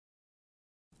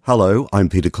Hello, I'm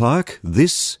Peter Clark.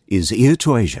 This is Ear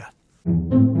to Asia.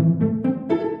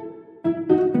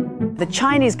 The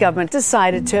Chinese government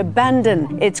decided to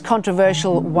abandon its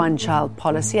controversial one-child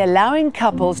policy, allowing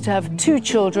couples to have 2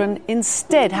 children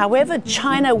instead. However,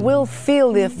 China will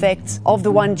feel the effects of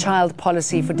the one-child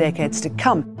policy for decades to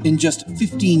come. In just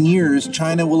 15 years,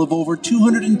 China will have over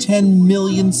 210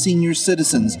 million senior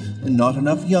citizens and not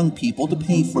enough young people to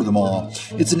pay for them all.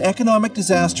 It's an economic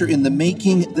disaster in the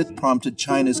making that prompted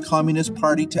China's Communist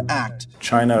Party to act.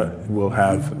 China will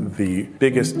have the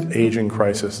biggest aging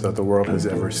crisis that the world has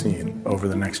ever seen over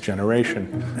the next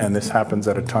generation. And this happens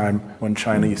at a time when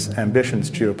Chinese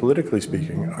ambitions, geopolitically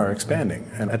speaking, are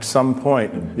expanding. And at some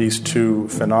point, these two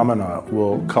phenomena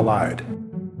will collide.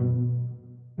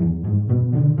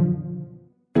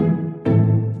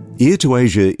 Ear to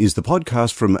Asia is the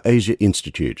podcast from Asia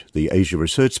Institute, the Asia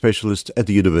research specialist at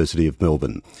the University of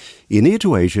Melbourne. In Ear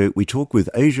to Asia, we talk with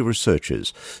Asia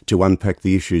researchers to unpack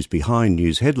the issues behind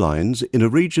news headlines in a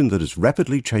region that is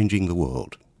rapidly changing the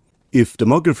world. If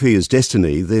demography is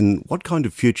destiny, then what kind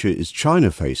of future is China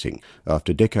facing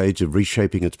after decades of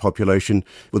reshaping its population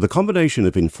with a combination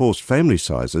of enforced family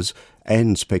sizes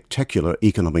and spectacular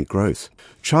economic growth?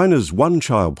 China's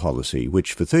one-child policy,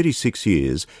 which for 36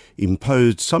 years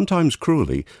imposed, sometimes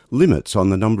cruelly, limits on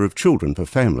the number of children per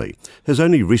family, has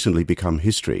only recently become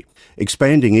history.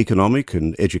 Expanding economic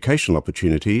and educational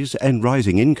opportunities and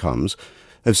rising incomes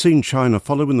have seen China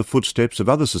follow in the footsteps of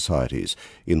other societies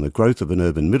in the growth of an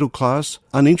urban middle class,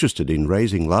 uninterested in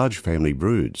raising large family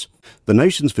broods. The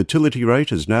nation's fertility rate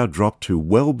has now dropped to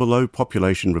well below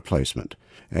population replacement.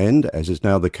 And, as is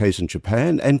now the case in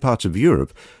Japan and parts of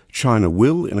Europe, China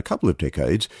will, in a couple of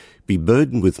decades, be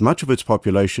burdened with much of its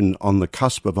population on the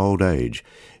cusp of old age,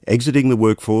 exiting the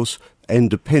workforce and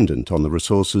dependent on the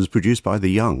resources produced by the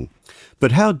young.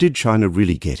 But how did China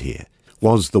really get here?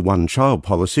 Was the one-child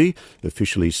policy,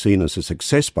 officially seen as a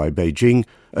success by Beijing,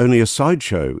 only a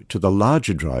sideshow to the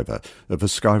larger driver of a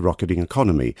skyrocketing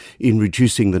economy in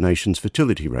reducing the nation's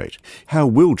fertility rate? How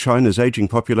will China's ageing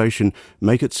population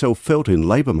make itself felt in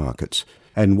labour markets?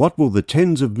 And what will the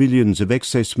tens of millions of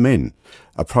excess men,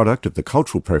 a product of the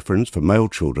cultural preference for male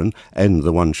children and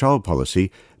the one-child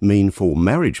policy, mean for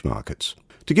marriage markets?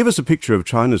 To give us a picture of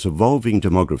China's evolving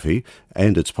demography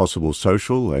and its possible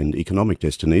social and economic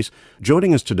destinies,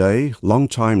 joining us today,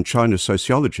 longtime China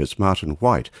sociologist Martin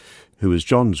White, who is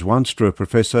John Zwanstra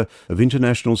Professor of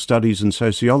International Studies and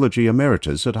Sociology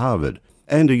Emeritus at Harvard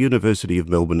and a University of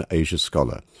Melbourne Asia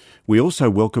Scholar. We also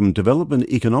welcome Development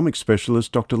Economics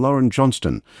Specialist Dr. Lauren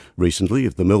Johnston, recently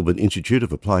of the Melbourne Institute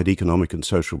of Applied Economic and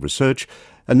Social Research,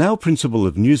 and now Principal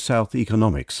of New South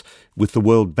Economics, with the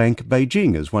World Bank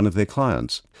Beijing as one of their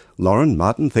clients. Lauren,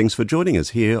 Martin, thanks for joining us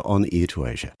here on Ear to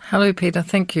Asia. Hello, Peter.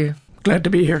 Thank you. Glad to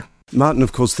be here. Martin,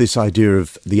 of course, this idea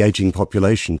of the ageing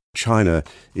population, China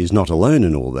is not alone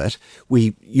in all that.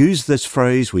 We use this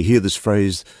phrase, we hear this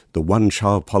phrase, the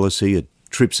one-child policy. It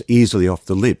trips easily off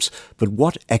the lips. But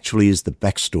what actually is the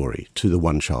backstory to the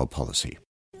one-child policy?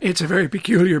 It's a very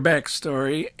peculiar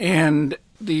backstory, and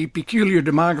the peculiar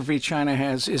demography China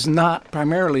has is not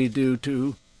primarily due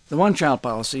to the one-child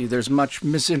policy. There's much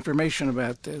misinformation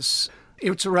about this.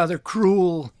 It's a rather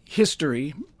cruel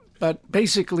history, but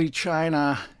basically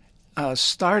China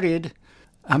started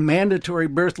a mandatory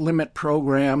birth limit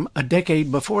program a decade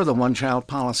before the one-child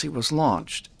policy was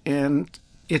launched. And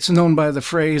it's known by the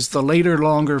phrase the later,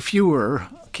 longer, fewer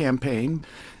campaign,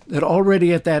 that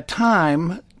already at that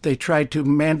time they tried to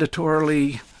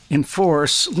mandatorily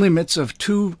enforce limits of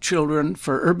 2 children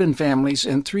for urban families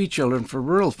and 3 children for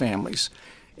rural families.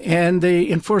 And they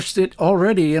enforced it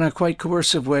already in a quite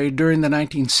coercive way during the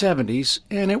 1970s,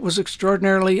 and it was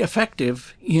extraordinarily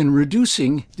effective in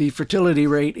reducing the fertility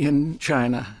rate in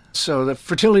China. So the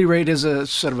fertility rate is a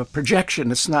sort of a projection.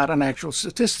 It's not an actual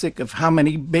statistic of how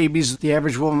many babies the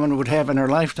average woman would have in her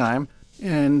lifetime.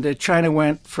 And China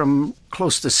went from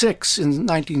close to 6 in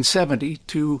 1970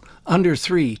 to under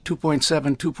 3,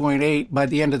 2.7, 2.8 by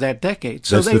the end of that decade.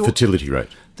 So that's the fertility rate.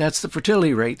 That's the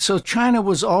fertility rate. So China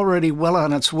was already well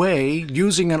on its way,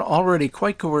 using an already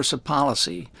quite coercive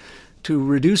policy to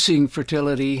reducing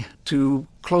fertility to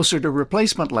closer to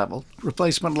replacement level.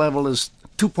 Replacement level is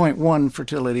 2.1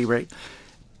 fertility rate.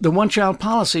 The one-child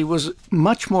policy was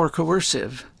much more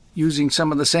coercive, using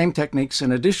some of the same techniques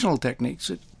and additional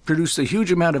techniques. It produced a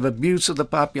huge amount of abuse of the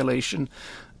population,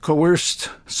 coerced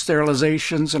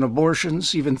sterilizations and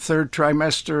abortions, even third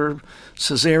trimester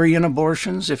cesarean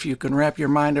abortions, if you can wrap your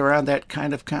mind around that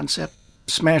kind of concept.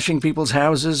 Smashing people's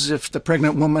houses if the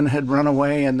pregnant woman had run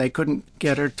away and they couldn't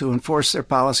get her to enforce their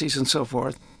policies and so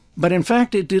forth. But in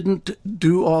fact, it didn't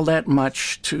do all that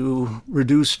much to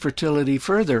reduce fertility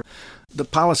further. The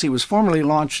policy was formally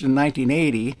launched in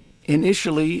 1980.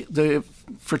 Initially, the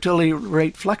fertility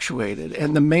rate fluctuated,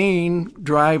 and the main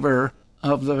driver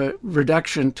of the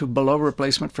reduction to below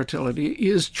replacement fertility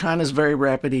is China's very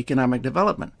rapid economic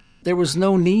development. There was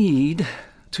no need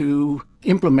to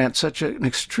implement such an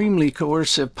extremely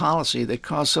coercive policy that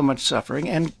caused so much suffering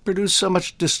and produced so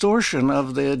much distortion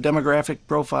of the demographic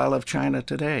profile of China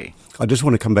today. I just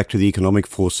want to come back to the economic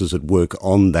forces at work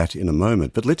on that in a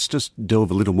moment, but let's just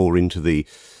delve a little more into the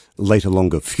later,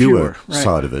 longer, fewer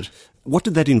side of it. What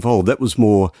did that involve? That was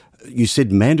more, you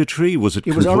said mandatory? Was it?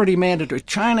 It was already mandatory.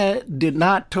 China did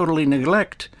not totally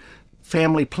neglect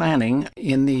family planning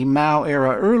in the Mao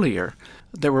era earlier.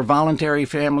 There were voluntary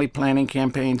family planning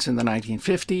campaigns in the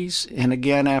 1950s, and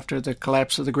again after the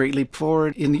collapse of the Great Leap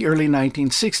Forward in the early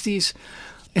 1960s.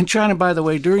 And China, by the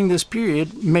way, during this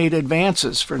period made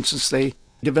advances. For instance, they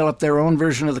developed their own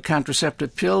version of the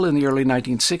contraceptive pill in the early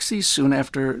 1960s, soon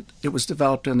after it was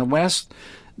developed in the West.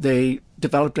 They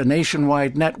developed a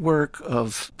nationwide network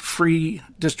of free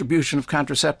distribution of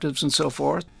contraceptives and so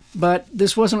forth. But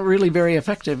this wasn't really very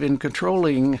effective in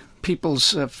controlling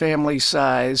people's family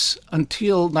size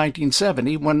until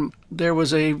 1970, when there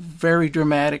was a very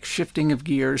dramatic shifting of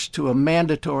gears to a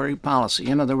mandatory policy.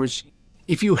 In other words,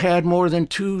 if you had more than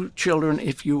 2 children,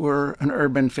 if you were an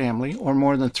urban family, or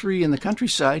more than 3 in the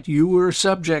countryside, you were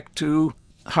subject to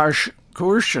harsh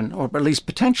coercion, or at least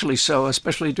potentially so,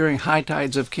 especially during high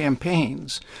tides of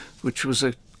campaigns, which was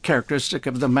a characteristic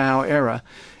of the Mao era.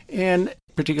 And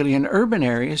particularly in urban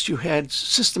areas, you had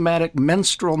systematic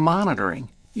menstrual monitoring.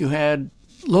 You had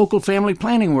local family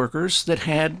planning workers that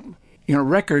had,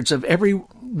 records of every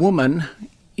woman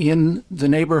in the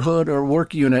neighborhood or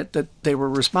work unit that they were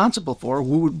responsible for,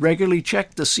 who would regularly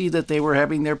check to see that they were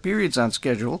having their periods on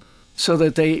schedule so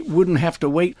that they wouldn't have to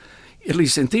wait, at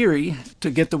least in theory, to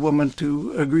get the woman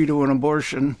to agree to an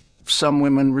abortion. Some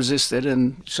women resisted,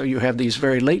 and so you have these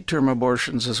very late-term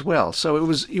abortions as well. So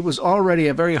it was already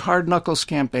a very hard-knuckles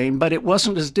campaign, but it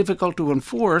wasn't as difficult to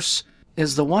enforce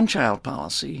as the one-child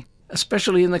policy,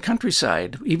 especially in the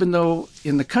countryside, even though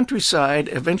in the countryside,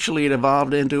 eventually it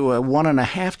evolved into a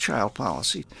 1.5-child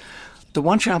policy. The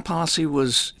one-child policy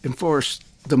was enforced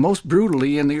the most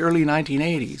brutally in the early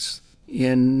 1980s.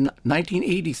 In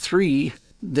 1983,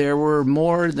 there were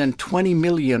more than 20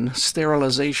 million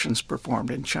sterilizations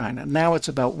performed in China. Now it's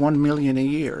about 1 million a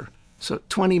year. So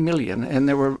 20 million, and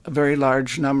there were a very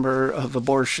large number of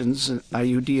abortions and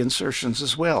IUD insertions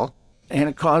as well. And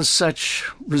it caused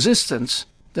such resistance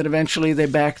that eventually they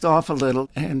backed off a little,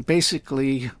 and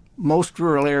basically most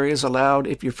rural areas allowed,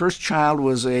 if your first child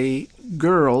was a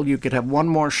girl, you could have one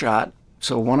more shot,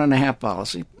 so 1.5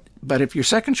 policy. But if your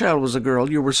second child was a girl,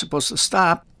 you were supposed to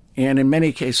stop, and in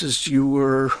many cases you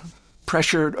were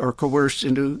pressured or coerced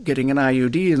into getting an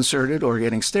IUD inserted or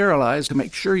getting sterilized to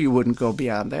make sure you wouldn't go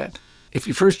beyond that. If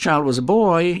your first child was a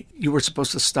boy, you were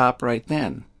supposed to stop right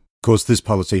then. Of course, this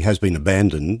policy has been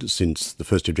abandoned since the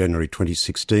 1st of January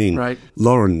 2016. Right.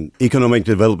 Lauren, economic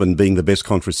development being the best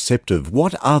contraceptive,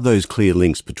 what are those clear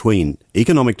links between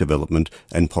economic development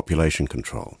and population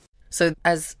control? So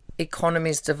as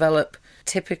economies develop,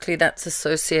 typically that's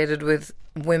associated with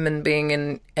women being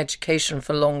in education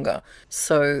for longer.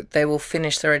 So they will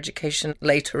finish their education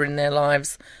later in their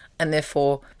lives and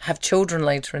therefore have children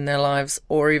later in their lives,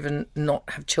 or even not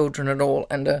have children at all,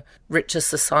 and a richer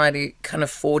society can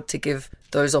afford to give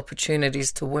those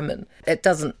opportunities to women. It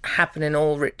doesn't happen in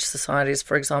all rich societies.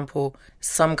 For example,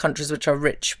 some countries which are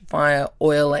rich via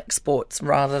oil exports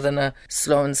rather than a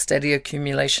slow and steady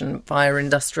accumulation via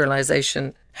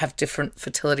industrialization have different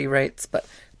fertility rates, but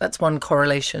that's one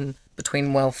correlation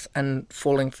between wealth and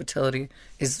falling fertility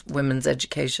is women's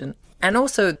education. And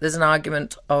also there's an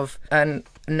argument of, and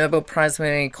Nobel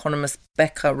Prize-winning economist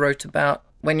Becker wrote about,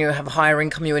 when you have higher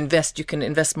income, you can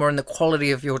invest more in the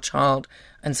quality of your child.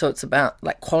 And so it's about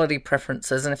like quality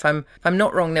preferences. And if I'm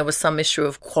not wrong, there was some issue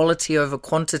of quality over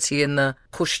quantity in the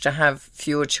push to have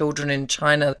fewer children in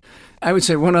China. I would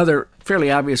say one other fairly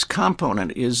obvious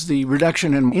component is the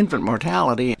reduction in infant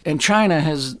mortality. And China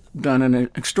has done an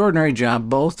extraordinary job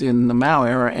both in the Mao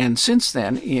era and since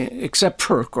then, except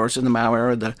for, of course, in the Mao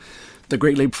era, the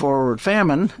Great Leap Forward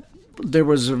famine. There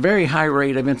was a very high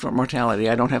rate of infant mortality.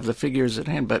 I don't have the figures at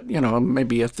hand, but,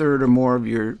 maybe a third or more of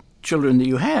your children that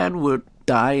you had would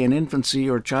die in infancy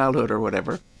or childhood or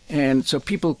whatever. And so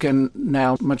people can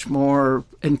now much more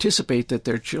anticipate that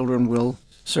their children will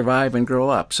survive and grow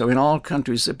up. So in all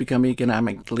countries that become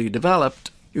economically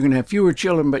developed, You're going to have fewer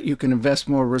children, but you can invest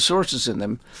more resources in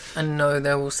them. And know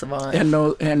they will survive.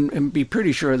 And be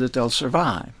pretty sure that they'll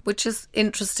survive. Which is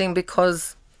interesting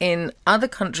because in other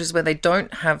countries where they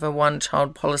don't have a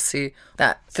one-child policy,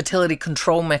 that fertility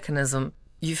control mechanism,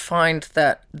 you find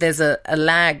that there's a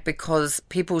lag because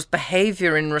people's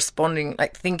behavior in responding,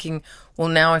 like thinking, well,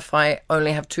 now if I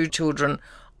only have 2 children,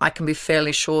 I can be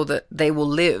fairly sure that they will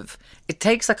live. It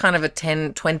takes a kind of a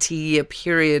 10, 20-year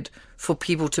period for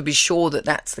people to be sure that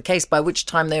that's the case, by which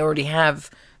time they already have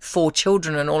 4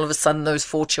 children, and all of a sudden those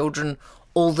 4 children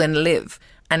all then live.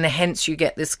 And hence you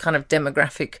get this kind of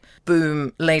demographic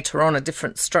boom later on, a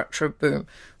different structure of boom.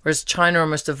 Whereas China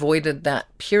almost avoided that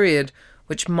period,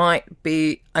 which might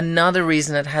be another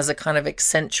reason it has a kind of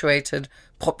accentuated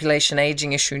population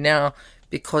aging issue now,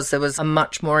 because there was a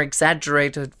much more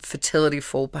exaggerated fertility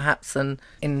fall perhaps than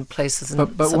in places in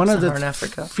but one of the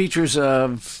Africa. Features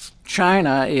of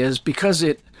China is because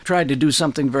it tried to do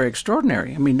something very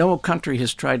extraordinary. I mean, no country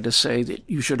has tried to say that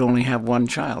you should only have 1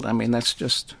 child. I mean, that's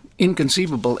just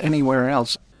inconceivable anywhere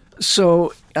else.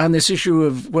 So on this issue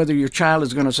of whether your child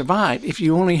is going to survive, if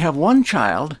you only have 1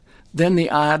 child, then the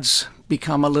odds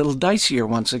become a little dicier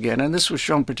once again. And this was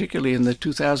shown particularly in the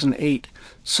 2008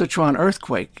 Sichuan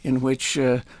earthquake, in which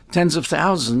tens of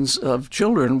thousands of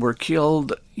children were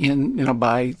killed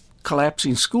by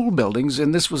collapsing school buildings.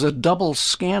 And this was a double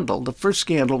scandal. The first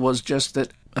scandal was just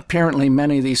that apparently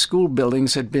many of these school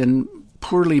buildings had been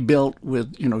poorly built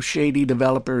with, shady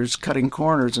developers cutting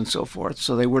corners and so forth.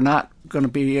 So they were not going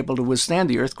to be able to withstand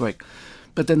the earthquake.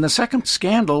 But then the second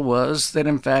scandal was that,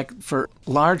 in fact, for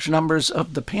large numbers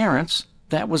of the parents,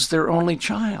 that was their only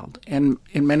child. And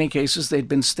in many cases, they'd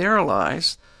been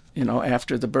sterilized,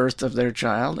 after the birth of their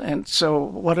child. And so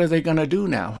what are they going to do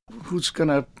now? Who's going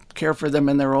to care for them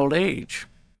in their old age?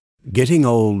 Getting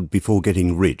old before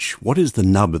getting rich. What is the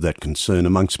nub of that concern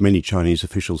amongst many Chinese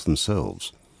officials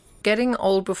themselves? Getting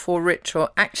old before rich, or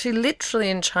actually literally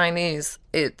in Chinese,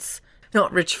 it's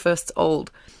not rich first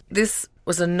old. This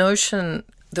was a notion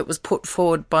that was put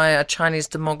forward by a Chinese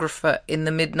demographer in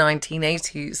the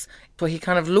mid-1980s, where he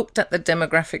kind of looked at the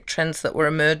demographic trends that were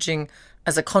emerging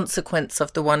as a consequence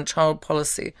of the one-child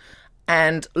policy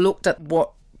and looked at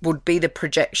what would be the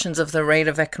projections of the rate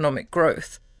of economic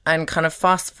growth, and kind of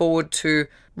fast forward to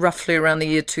roughly around the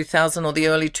year 2000 or the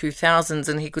early 2000s,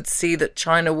 and he could see that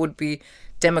China would be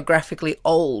demographically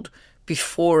old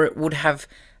before it would have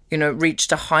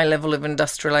reached a high level of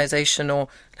industrialization or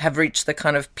have reached the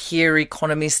kind of peer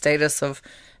economy status of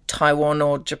Taiwan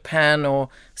or Japan or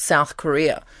South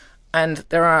Korea. And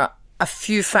there are a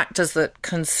few factors that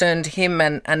concerned him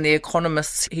and the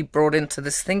economists he brought into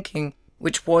this thinking,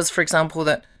 which was, for example,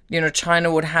 that,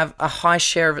 China would have a high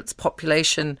share of its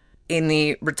population in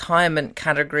the retirement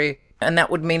category, and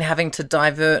that would mean having to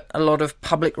divert a lot of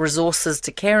public resources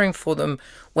to caring for them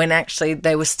when actually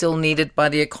they were still needed by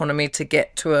the economy to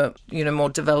get to a, more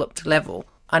developed level.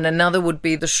 And another would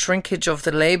be the shrinkage of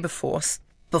the labor force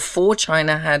before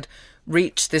China had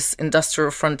reached this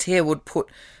industrial frontier would put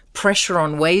pressure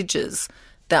on wages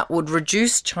that would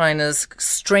reduce China's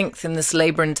strength in this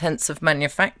labor-intensive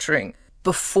manufacturing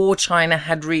before China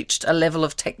had reached a level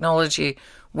of technology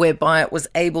whereby it was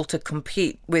able to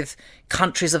compete with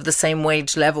countries of the same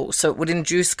wage level. So it would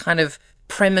induce kind of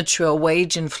premature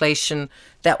wage inflation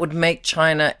that would make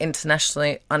China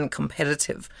internationally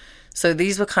uncompetitive. So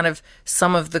these were kind of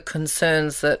some of the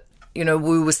concerns that,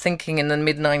 Wu was thinking in the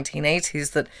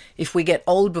mid-1980s, that if we get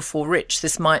old before rich,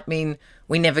 this might mean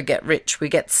we never get rich. We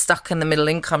get stuck in the middle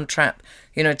income trap,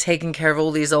 taking care of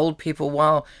all these old people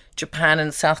while Japan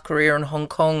and South Korea and Hong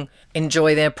Kong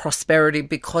enjoy their prosperity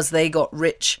because they got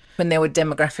rich when they were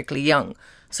demographically young.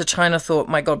 So China thought,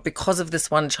 my God, because of this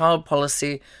one-child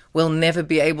policy, we'll never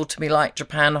be able to be like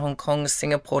Japan, Hong Kong,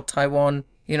 Singapore, Taiwan,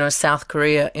 South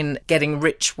Korea in getting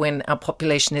rich when our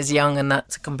population is young, and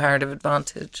that's a comparative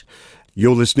advantage.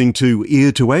 You're listening to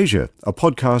Ear to Asia, a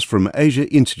podcast from Asia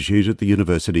Institute at the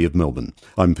University of Melbourne.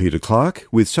 I'm Peter Clark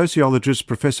with sociologist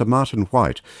Professor Martin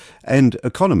White and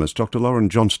economist Dr. Lauren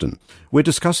Johnston. We're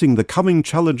discussing the coming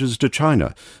challenges to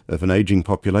China of an ageing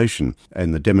population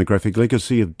and the demographic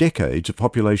legacy of decades of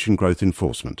population growth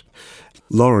enforcement.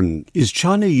 Lauren, is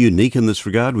China unique in this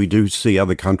regard? We do see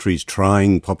other countries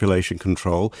trying population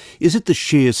control. Is it the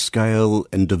sheer scale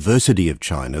and diversity of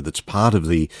China that's part of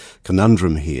the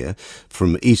conundrum here?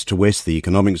 From east to west, the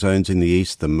economic zones in the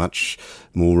east, the much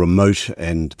more remote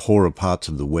and poorer parts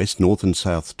of the west, north and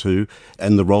south too,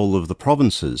 and the role of the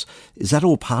provinces. Is that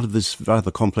all part of this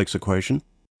rather complex equation?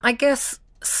 I guess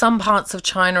some parts of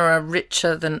China are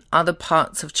richer than other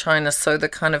parts of China, so the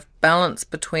kind of balance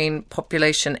between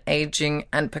population aging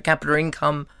and per capita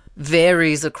income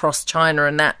varies across China,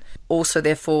 and that also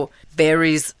therefore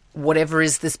varies whatever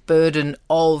is this burden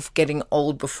of getting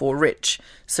old before rich.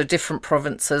 So different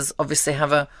provinces obviously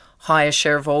have a higher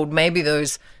share of old. Maybe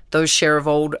those share of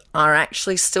old are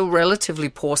actually still relatively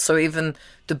poor. So even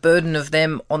the burden of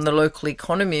them on the local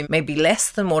economy may be less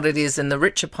than what it is in the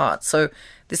richer parts. So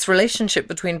this relationship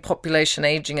between population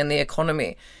aging and the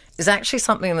economy is actually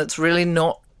something that's really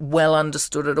not well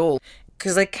understood at all.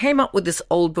 Because they came up with this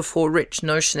old before rich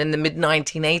notion in the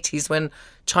mid-1980s when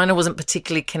China wasn't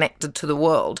particularly connected to the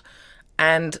world.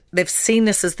 And they've seen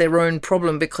this as their own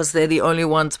problem because they're the only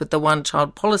ones with the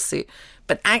one-child policy.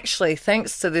 But actually,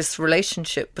 thanks to this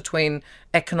relationship between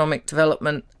economic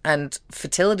development and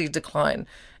fertility decline,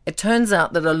 it turns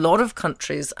out that a lot of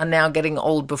countries are now getting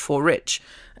old before rich.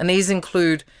 And these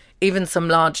include even some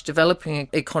large developing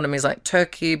economies like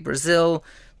Turkey, Brazil,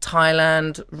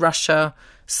 Thailand, Russia.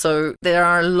 So there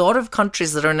are a lot of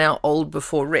countries that are now old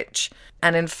before rich.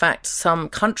 And in fact, some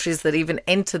countries that even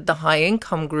entered the high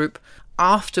income group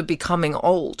after becoming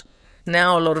old.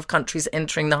 Now a lot of countries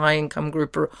entering the high income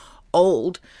group are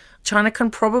old. China can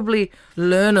probably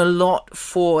learn a lot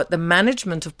for the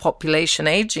management of population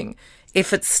aging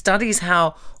if it studies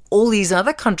how all these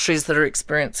other countries that are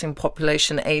experiencing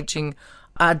population aging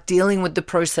are dealing with the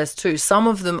process too. Some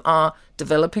of them are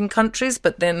developing countries,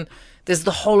 but then there's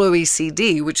the whole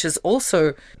OECD, which is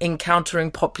also encountering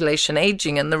population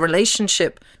aging, and the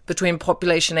relationship between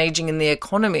population aging and the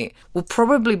economy will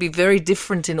probably be very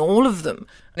different in all of them.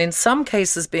 And in some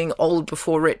cases, being old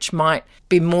before rich might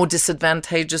be more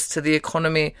disadvantageous to the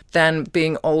economy than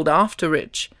being old after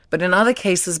rich. But in other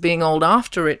cases, being old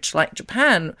after rich, like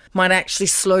Japan, might actually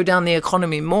slow down the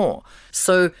economy more.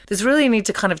 So there's really a need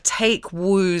to kind of take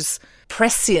Wu's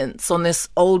prescience on this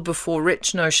old before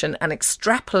rich notion and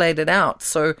extrapolate it out.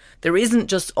 So there isn't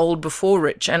just old before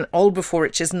rich, and old before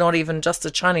rich is not even just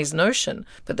a Chinese notion,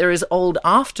 but there is old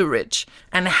after rich.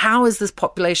 And how is this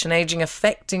population aging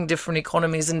affecting different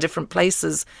economies in different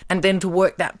places? And then to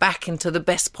work that back into the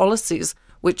best policies,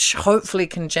 which hopefully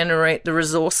can generate the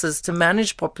resources to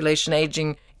manage population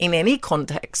aging in any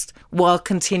context while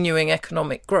continuing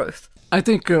economic growth. I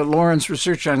think Lauren's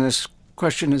research on this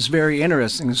question is very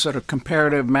interesting, sort of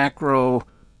comparative macro,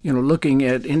 looking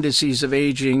at indices of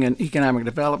aging and economic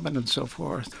development and so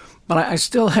forth. But I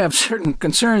still have certain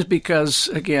concerns because,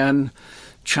 again,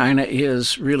 China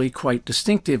is really quite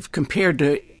distinctive compared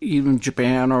to even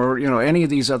Japan or, any of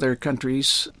these other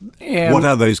countries. And what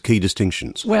are those key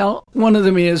distinctions? Well, one of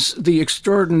them is the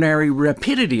extraordinary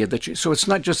rapidity of the change. So it's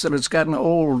not just that it's gotten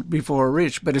old before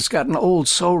rich, but it's gotten old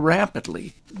so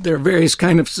rapidly. There are various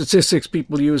kind of statistics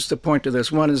people use to point to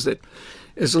this. One is that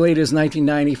as late as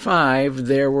 1995,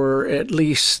 there were at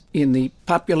least in the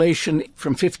population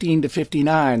from 15 to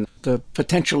 59, the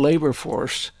potential labor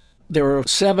force, there were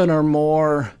 7 or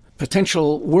more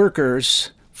potential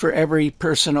workers for every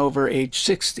person over age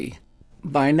 60.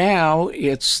 By now,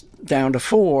 it's down to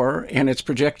 4, and it's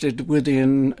projected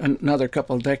within another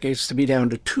couple of decades to be down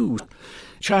to 2.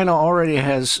 China already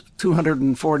has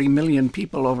 240 million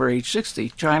people over age 60.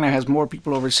 China has more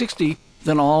people over 60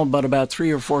 than all but about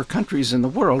 3 or 4 countries in the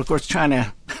world. Of course,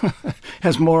 China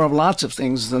has more of lots of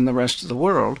things than the rest of the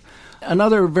world.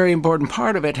 Another very important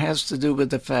part of it has to do with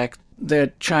the fact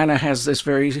that China has this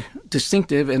very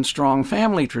distinctive and strong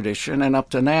family tradition, and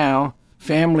up to now,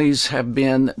 families have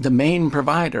been the main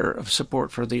provider of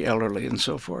support for the elderly and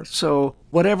so forth. So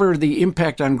whatever the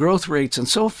impact on growth rates and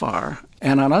so far,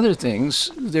 and on other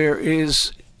things, there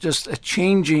is just a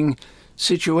changing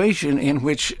situation in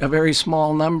which a very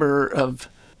small number of,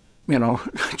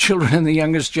 children in the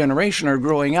youngest generation are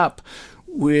growing up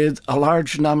with a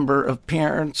large number of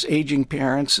parents, aging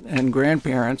parents and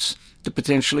grandparents to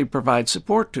potentially provide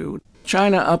support to.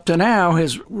 China up to now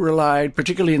has relied,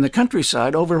 particularly in the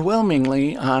countryside,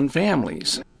 overwhelmingly on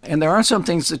families. And there are some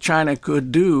things that China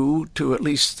could do to at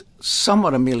least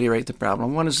somewhat ameliorate the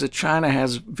problem. One is that China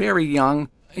has very young,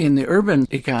 in the urban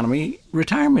economy,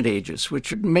 retirement ages,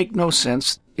 which make no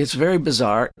sense. It's very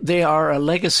bizarre. They are a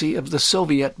legacy of the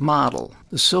Soviet model.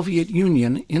 The Soviet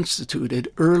Union instituted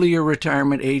earlier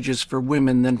retirement ages for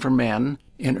women than for men,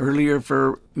 and earlier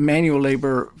for manual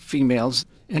labor females.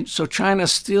 And so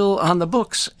China's still on the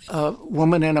books. A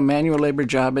woman in a manual labor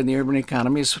job in the urban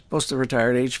economy is supposed to retire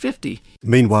at age 50.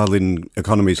 Meanwhile, in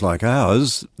economies like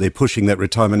ours, they're pushing that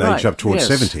retirement age up towards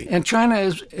 70. And China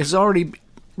is already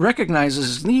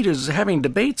recognizes its need, is having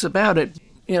debates about it.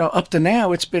 Up to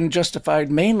now, it's been justified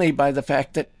mainly by the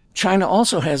fact that China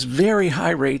also has very high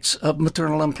rates of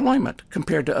maternal employment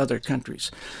compared to other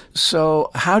countries.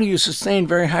 So how do you sustain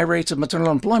very high rates of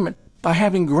maternal employment? By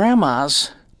having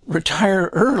grandmas retire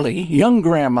early, young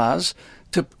grandmas,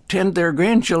 to tend their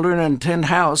grandchildren and tend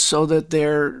house so that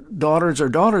their daughters or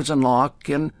daughters-in-law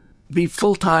can be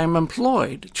full-time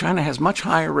employed. China has much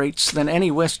higher rates than any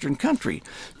Western country.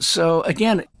 So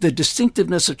again, the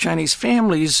distinctiveness of Chinese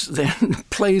families then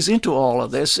plays into all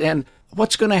of this. And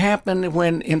what's going to happen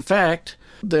when, in fact,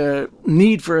 the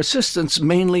need for assistance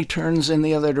mainly turns in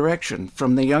the other direction,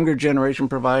 from the younger generation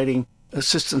providing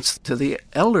assistance to the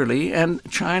elderly, and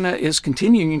China is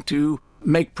continuing to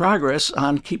make progress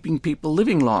on keeping people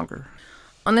living longer.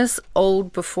 On this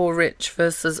old before rich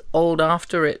versus old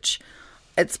after rich,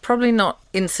 it's probably not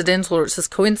incidental, or it's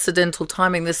just coincidental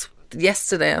timing.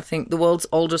 Yesterday, I think, the world's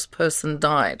oldest person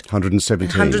died.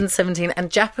 117,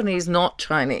 and Japanese, not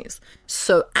Chinese.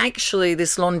 So actually,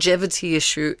 this longevity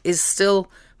issue is still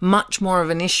much more of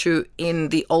an issue in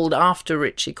the old after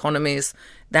rich economies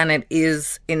than it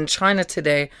is in China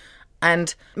today.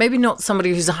 And maybe not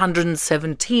somebody who's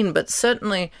 117, but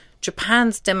certainly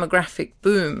Japan's demographic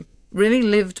boom really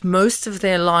lived most of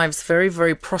their lives very,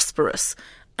 very prosperous.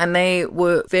 And they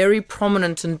were very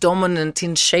prominent and dominant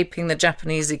in shaping the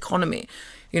Japanese economy,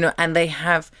 and they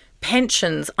have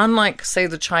pensions, unlike, say,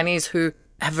 the Chinese, who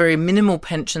have very minimal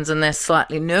pensions and they're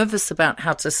slightly nervous about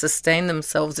how to sustain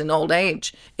themselves in old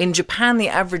age. In Japan, the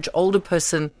average older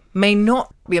person may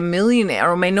not be a millionaire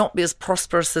or may not be as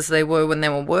prosperous as they were when they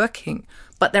were working,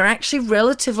 but they're actually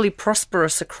relatively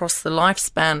prosperous across the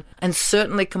lifespan, and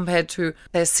certainly compared to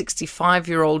their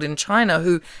 65-year-old in China,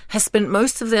 who has spent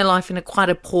most of their life in quite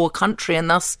a poor country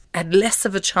and thus had less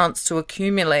of a chance to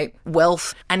accumulate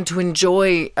wealth and to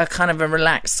enjoy a kind of a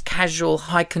relaxed, casual,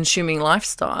 high-consuming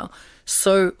lifestyle.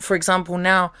 So, for example,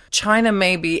 now China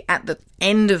may be at the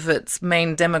end of its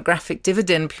main demographic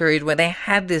dividend period, where they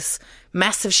had this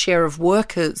massive share of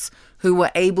workers who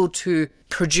were able to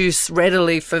produce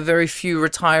readily for very few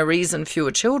retirees and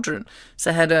fewer children.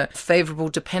 So had a favorable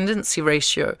dependency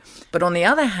ratio. But on the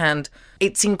other hand,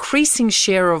 its increasing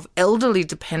share of elderly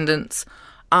dependents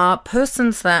are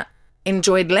persons that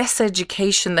enjoyed less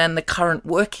education than the current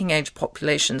working age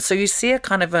population. So you see a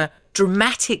kind of a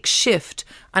dramatic shift.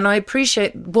 And I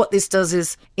appreciate what this does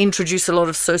is introduce a lot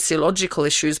of sociological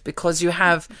issues, because you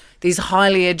have these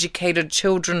highly educated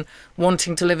children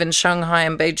wanting to live in Shanghai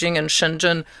and Beijing and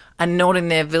Shenzhen and not in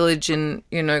their village in,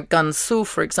 Gansu,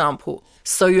 for example.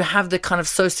 So you have the kind of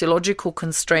sociological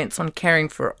constraints on caring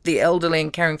for the elderly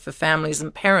and caring for families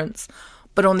and parents.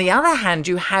 But on the other hand,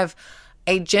 you have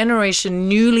a generation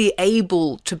newly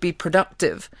able to be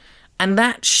productive. And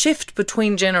that shift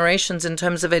between generations in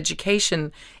terms of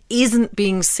education isn't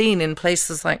being seen in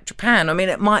places like Japan. I mean,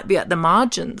 it might be at the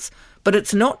margins, but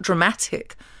it's not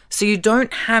dramatic. So you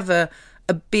don't have a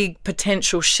big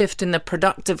potential shift in the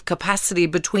productive capacity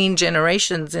between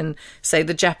generations in, say,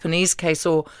 the Japanese case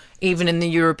or even in the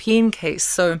European case.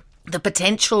 So the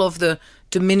potential of the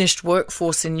diminished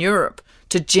workforce in Europe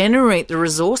to generate the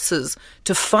resources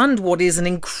to fund what is an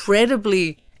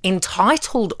incredibly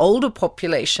entitled older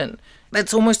population,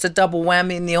 that's almost a double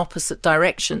whammy in the opposite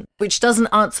direction, which doesn't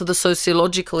answer the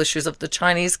sociological issues of the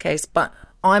Chinese case. But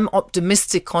I'm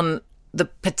optimistic on the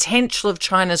potential of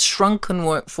China's shrunken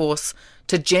workforce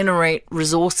to generate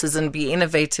resources and be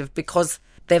innovative, because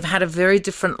they've had a very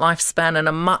different lifespan and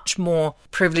a much more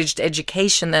privileged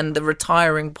education than the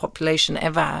retiring population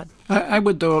ever had. I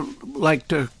would, though, like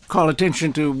to call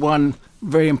attention to one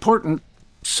very important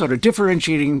sort of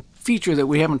differentiating feature that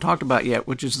we haven't talked about yet,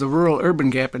 which is the rural-urban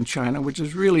gap in China, which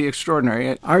is really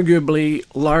extraordinary, arguably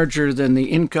larger than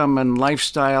the income and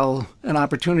lifestyle and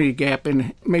opportunity gap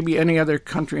in maybe any other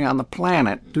country on the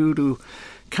planet, due to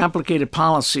complicated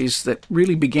policies that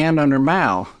really began under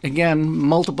Mao. Again,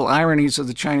 multiple ironies of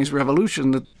the Chinese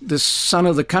Revolution, that this son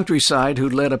of the countryside who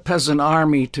led a peasant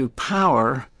army to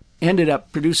power ended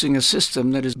up producing a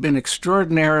system that has been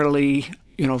extraordinarily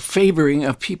favoring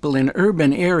of people in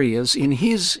urban areas in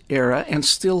his era and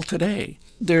still today.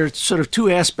 There are sort of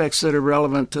two aspects that are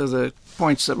relevant to the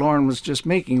points that Lauren was just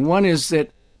making. One is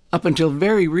that up until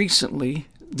very recently,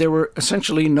 there were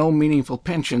essentially no meaningful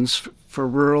pensions for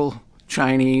rural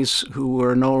Chinese who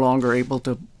were no longer able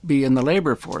to be in the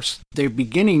labor force. They're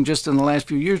beginning just in the last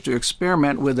few years to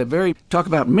experiment with talk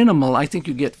about minimal, I think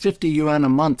you get 50 yuan a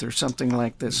month or something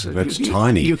like this. That's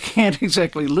tiny. You can't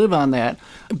exactly live on that.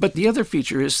 But the other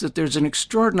feature is that there's an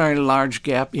extraordinarily large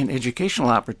gap in educational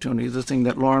opportunity, the thing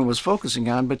that Lauren was focusing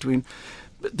on, between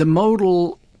the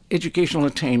modal educational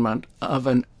attainment of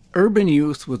an urban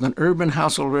youth with an urban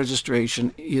household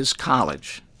registration is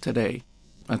college today.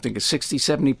 I think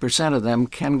 60-70% of them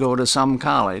can go to some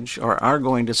college or are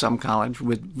going to some college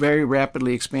with very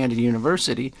rapidly expanded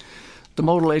university. The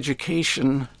modal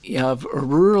education of a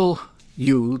rural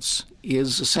youths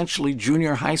is essentially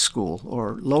junior high school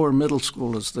or lower middle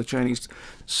school, as the Chinese.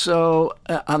 So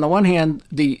on the one hand,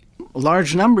 the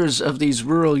large numbers of these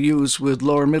rural youths with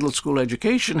lower middle school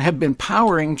education have been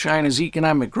powering China's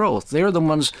economic growth. They're the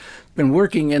ones been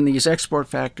working in these export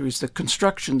factories, the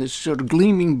construction, the sort of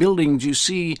gleaming buildings you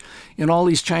see in all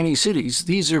these Chinese cities.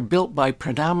 These are built by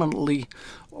predominantly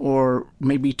or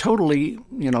maybe totally,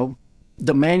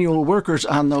 the manual workers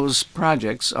on those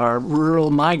projects are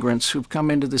rural migrants who've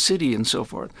come into the city and so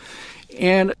forth.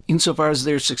 And insofar as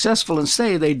they're successful and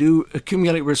stay, they do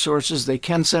accumulate resources. They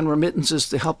can send remittances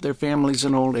to help their families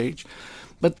in old age.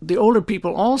 But the older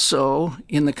people also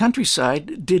in the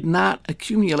countryside did not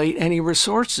accumulate any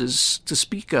resources to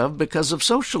speak of because of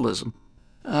socialism.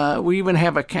 We even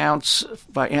have accounts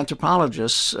by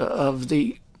anthropologists of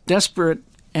the desperate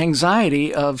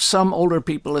anxiety of some older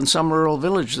people in some rural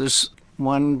village. There's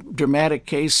one dramatic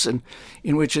case in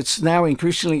which it's now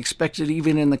increasingly expected,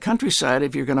 even in the countryside,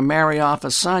 if you're going to marry off a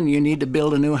son, you need to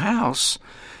build a new house.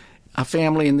 A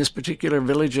family in this particular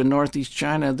village in northeast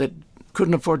China that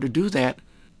couldn't afford to do that,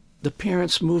 the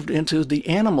parents moved into the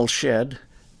animal shed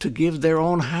to give their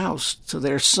own house to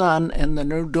their son and the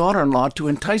new daughter-in-law to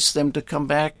entice them to come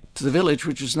back to the village,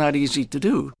 which is not easy to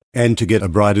do. And to get a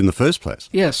bride in the first place.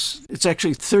 Yes, it's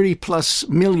actually 30+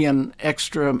 million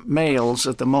extra males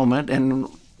at the moment and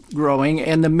growing.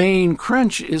 And the main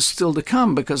crunch is still to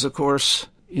come because, of course,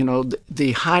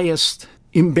 the highest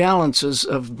imbalances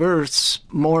of births,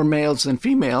 more males than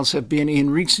females, have been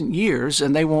in recent years,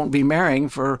 and they won't be marrying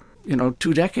for,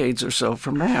 2 decades or so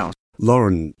from now.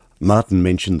 Lauren, Martin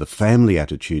mentioned the family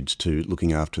attitudes to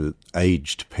looking after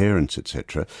aged parents,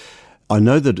 etc. I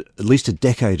know that at least a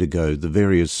decade ago, the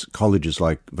various colleges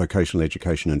like vocational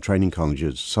education and training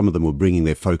colleges, some of them were bringing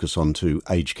their focus onto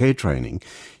aged care training.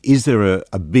 Is there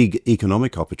a big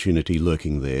economic opportunity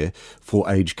lurking there for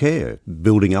aged care,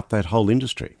 building up that whole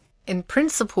industry? In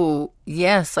principle,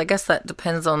 yes. I guess that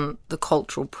depends on the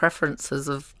cultural preferences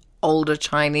of older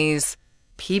Chinese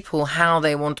people, how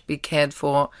they want to be cared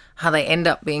for, how they end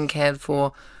up being cared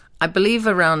for. I believe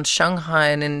around Shanghai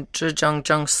and in Zhejiang,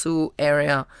 Jiangsu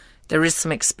area, there is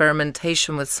some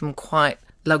experimentation with some quite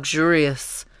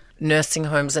luxurious nursing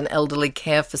homes and elderly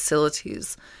care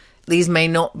facilities. These may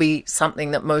not be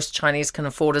something that most Chinese can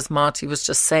afford, as Marty was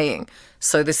just saying.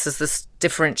 So this is this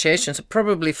differentiation. So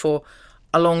probably for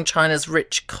along China's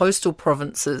rich coastal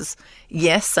provinces,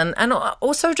 yes, and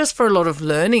also just for a lot of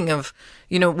learning of,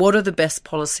 what are the best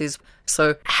policies.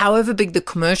 So however big the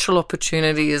commercial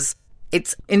opportunity is,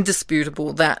 it's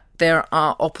indisputable that there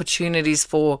are opportunities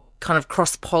for kind of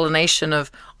cross-pollination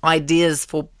of ideas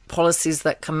for policies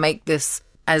that can make this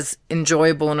as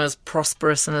enjoyable and as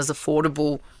prosperous and as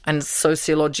affordable and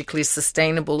sociologically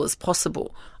sustainable as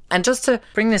possible. And just to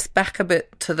bring this back a bit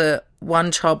to the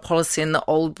one-child policy and the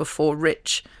old before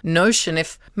rich notion,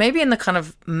 if maybe in the kind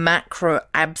of macro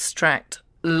abstract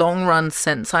long-run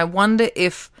sense, I wonder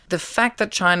if the fact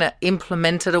that China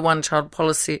implemented a one-child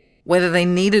policy, whether they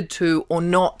needed to or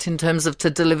not in terms of to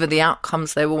deliver the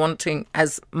outcomes they were wanting,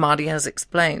 as Marty has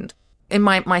explained. In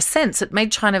my sense, it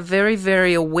made China very,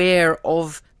 very aware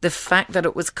of the fact that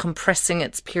it was compressing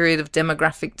its period of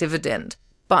demographic dividend.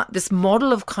 But this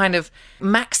model of kind of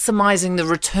maximizing the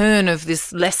return of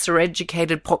this lesser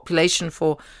educated population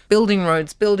for building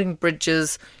roads, building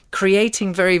bridges,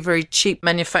 creating very, very cheap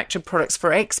manufactured products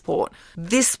for export,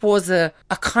 this was a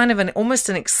kind of almost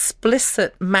an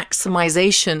explicit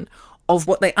maximization of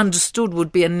what they understood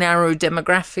would be a narrow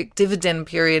demographic dividend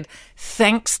period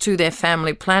thanks to their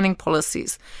family planning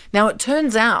policies. Now, it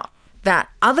turns out that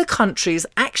other countries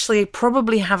actually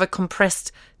probably have a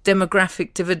compressed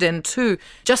demographic dividend too,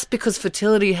 just because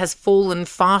fertility has fallen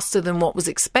faster than what was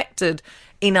expected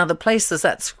in other places.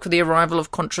 That's for the arrival of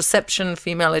contraception,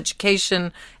 female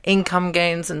education, income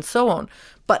gains, and so on.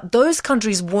 But those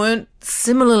countries weren't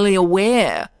similarly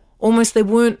aware, almost they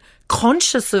weren't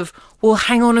conscious of, well,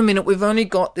 hang on a minute, we've only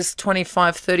got this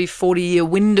 25, 30, 40-year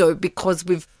window because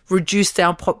we've reduced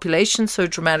our population so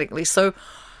dramatically. So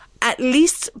at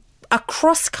least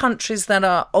across countries that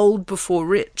are old before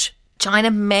rich,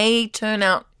 China may turn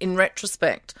out, in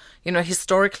retrospect,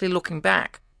 historically looking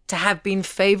back, to have been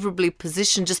favorably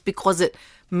positioned just because it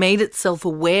made itself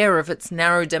aware of its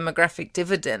narrow demographic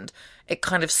dividend. It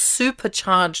kind of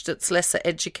supercharged its lesser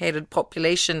educated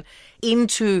population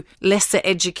into lesser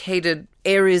educated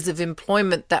areas of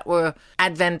employment that were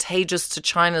advantageous to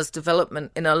China's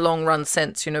development in a long run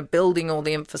sense, building all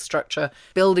the infrastructure,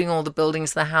 building all the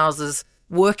buildings, the houses,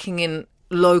 working in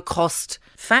low cost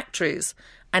factories.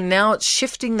 And now it's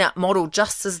shifting that model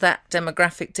just as that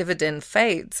demographic dividend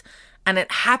fades. And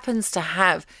it happens to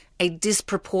have a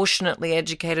disproportionately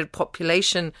educated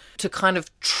population to kind of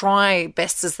try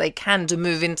best as they can to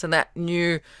move into that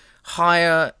new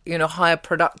higher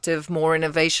productive, more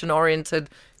innovation-oriented,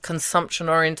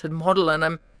 consumption-oriented model. And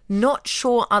I'm not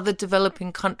sure other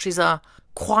developing countries are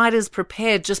quite as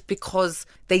prepared just because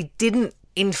they didn't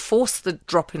enforce the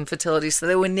drop in fertility. So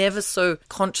they were never so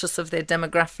conscious of their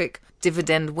demographic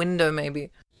dividend window, maybe.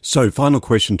 So, final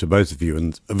question to both of you,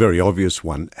 and a very obvious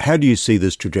one. How do you see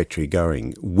this trajectory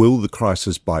going? Will the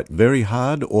crisis bite very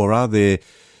hard, or are there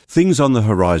things on the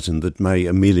horizon that may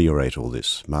ameliorate all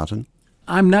this? Martin?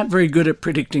 I'm not very good at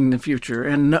predicting the future,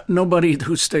 and nobody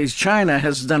who studies China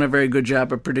has done a very good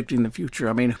job of predicting the future.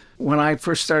 I mean, when I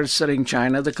first started studying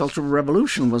China, the Cultural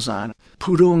Revolution was on.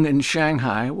 Pudong in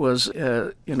Shanghai was,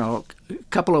 a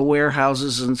couple of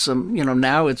warehouses and some,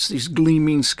 now it's these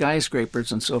gleaming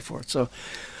skyscrapers and so forth. So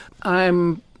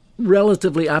I'm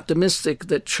relatively optimistic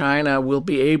that China will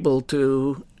be able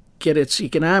to get its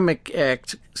economic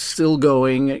act still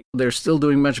going. They're still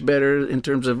doing much better in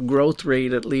terms of growth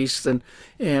rate, at least, and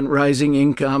rising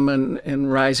income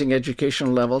and rising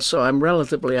educational levels. So I'm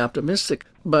relatively optimistic.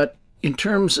 But in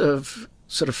terms of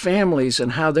sort of families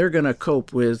and how they're going to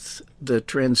cope with the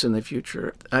trends in the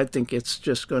future, I think it's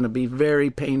just going to be very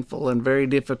painful and very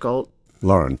difficult.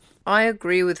 Lauren? I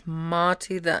agree with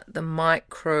Marty that the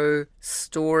micro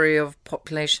story of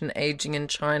population aging in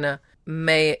China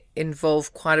may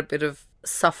involve quite a bit of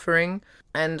suffering.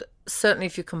 And certainly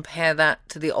if you compare that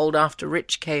to the old after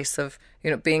rich case of,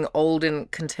 being old in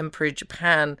contemporary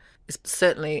Japan is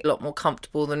certainly a lot more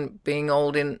comfortable than being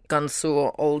old in Gansu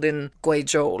or old in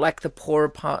Guizhou, like the poorer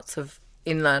parts of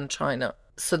inland China.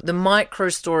 So the micro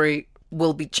story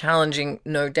will be challenging,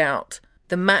 no doubt.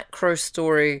 The macro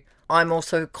story, I'm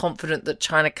also confident that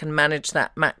China can manage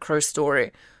that macro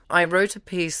story. I wrote a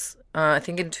piece I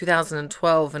think in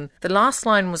 2012, and the last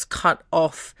line was cut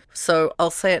off, so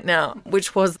I'll say it now,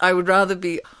 which was, I would rather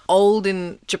be old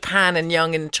in Japan and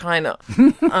young in China.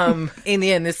 In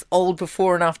the end, this old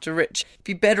before and after rich.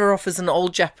 Be better off as an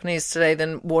old Japanese today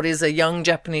than what is a young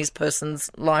Japanese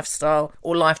person's lifestyle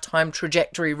or lifetime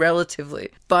trajectory relatively,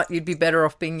 but you'd be better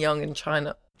off being young in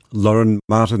China. Lauren,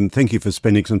 Martin, thank you for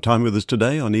spending some time with us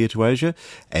today on Ear to Asia,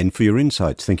 and for your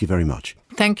insights. Thank you very much.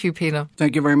 Thank you, Peter.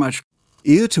 Thank you very much.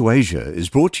 Ear to Asia is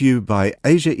brought to you by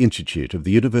Asia Institute of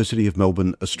the University of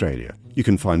Melbourne, Australia. You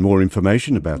can find more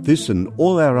information about this and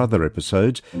all our other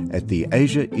episodes at the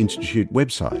Asia Institute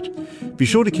website. Be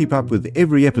sure to keep up with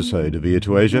every episode of Ear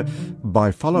to Asia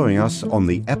by following us on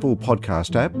the Apple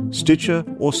Podcast app, Stitcher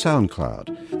or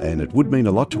SoundCloud. And it would mean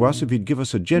a lot to us if you'd give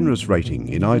us a generous rating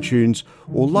in iTunes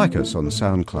or like us on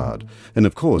SoundCloud. And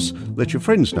of course, let your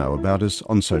friends know about us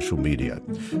on social media.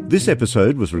 This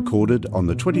episode was recorded on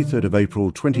the 23rd of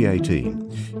April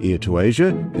 2018. Ear to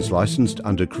Asia is licensed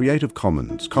under Creative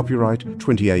Commons, copyright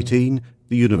 2018,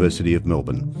 the University of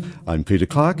Melbourne. I'm Peter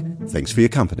Clark. Thanks for your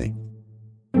company.